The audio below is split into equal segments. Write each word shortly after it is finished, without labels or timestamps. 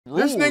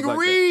This nigga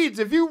reads.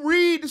 If you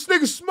read, this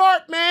nigga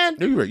smart, man.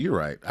 You're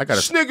right.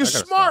 This nigga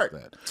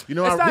smart. You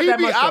know, I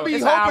be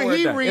hoping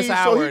he reads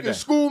so he can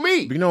school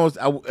me. You know,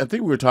 I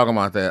think we were talking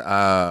about that.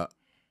 I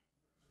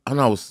don't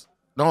know. It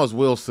was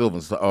Will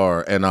Sylvan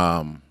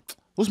and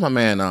who's my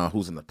man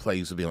who's in the play?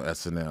 Used to be on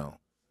SNL.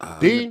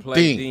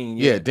 Dean.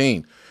 Yeah,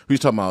 Dean. We was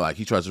talking about like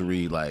he tries to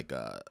read like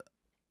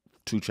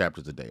 2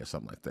 chapters a day or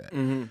something like that.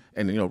 Mm-hmm.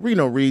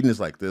 And reading is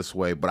like this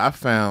way. But I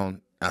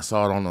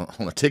saw it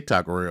on a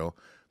TikTok reel.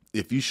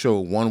 If you show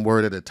one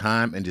word at a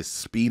time and just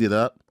speed it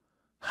up,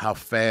 how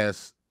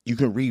fast you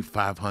can read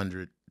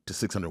 500 to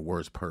 600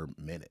 words per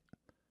minute.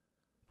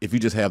 If you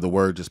just have the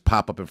word just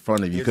pop up in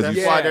front of you. Because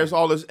that's why there's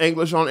all this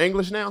English on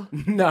English now?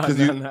 No.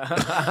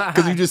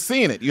 Because you're just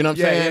seeing it. You know what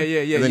I'm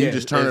saying? Yeah. And then you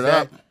just turn it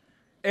up.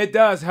 It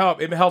does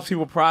help. It helps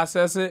people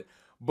process it.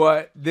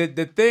 But the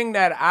thing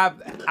that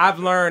I've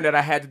learned that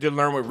I had to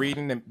learn with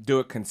reading and do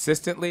it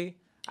consistently,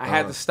 I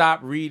had to stop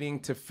reading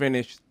to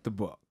finish the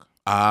book.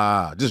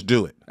 Just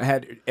do it. I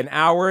had an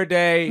hour a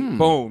day.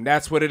 Boom.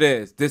 That's what it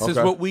is. This is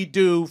what we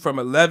do from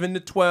 11 to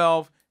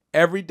 12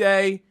 every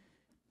day.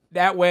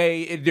 That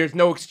way, there's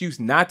no excuse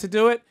not to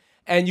do it.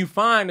 And you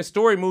find the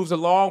story moves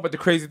along. But the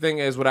crazy thing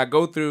is what I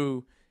go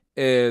through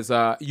is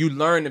you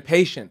learn the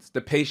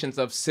patience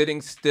of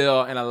sitting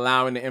still and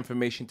allowing the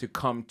information to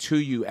come to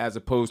you as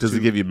opposed to... Does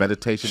it give you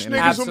meditation?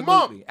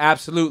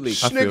 Absolutely.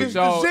 So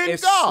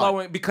it's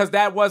slowing because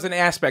that was an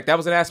aspect.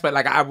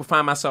 Like I would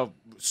find myself...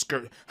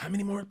 How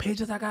many more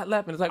pages I got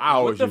left? And it's like,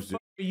 what the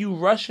fuck are you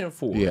rushing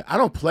for? Yeah, I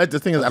don't pledge. The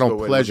thing is, I don't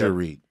pleasure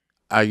read.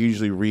 I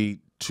usually read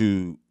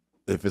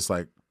if it's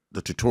like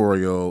the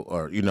tutorial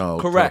or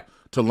correct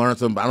to learn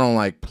something. I don't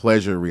like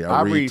pleasure read.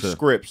 I read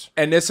scripts,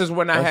 and this is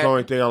when that's the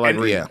only thing I like.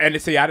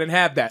 And see, I didn't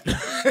have that.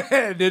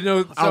 I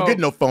don't get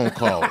no phone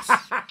calls,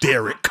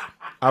 Derek.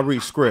 I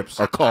read scripts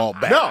or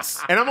callbacks.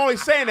 No, and I'm only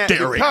saying that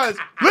because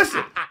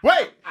listen,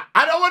 wait,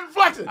 I wasn't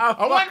flexing.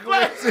 I wasn't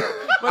flexing.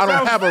 I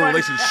don't have a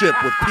relationship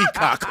with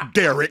Peacock,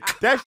 Derek.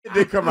 That shit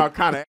did come out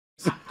kind of.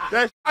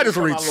 I just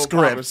read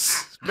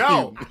scripts.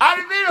 No, I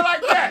didn't mean it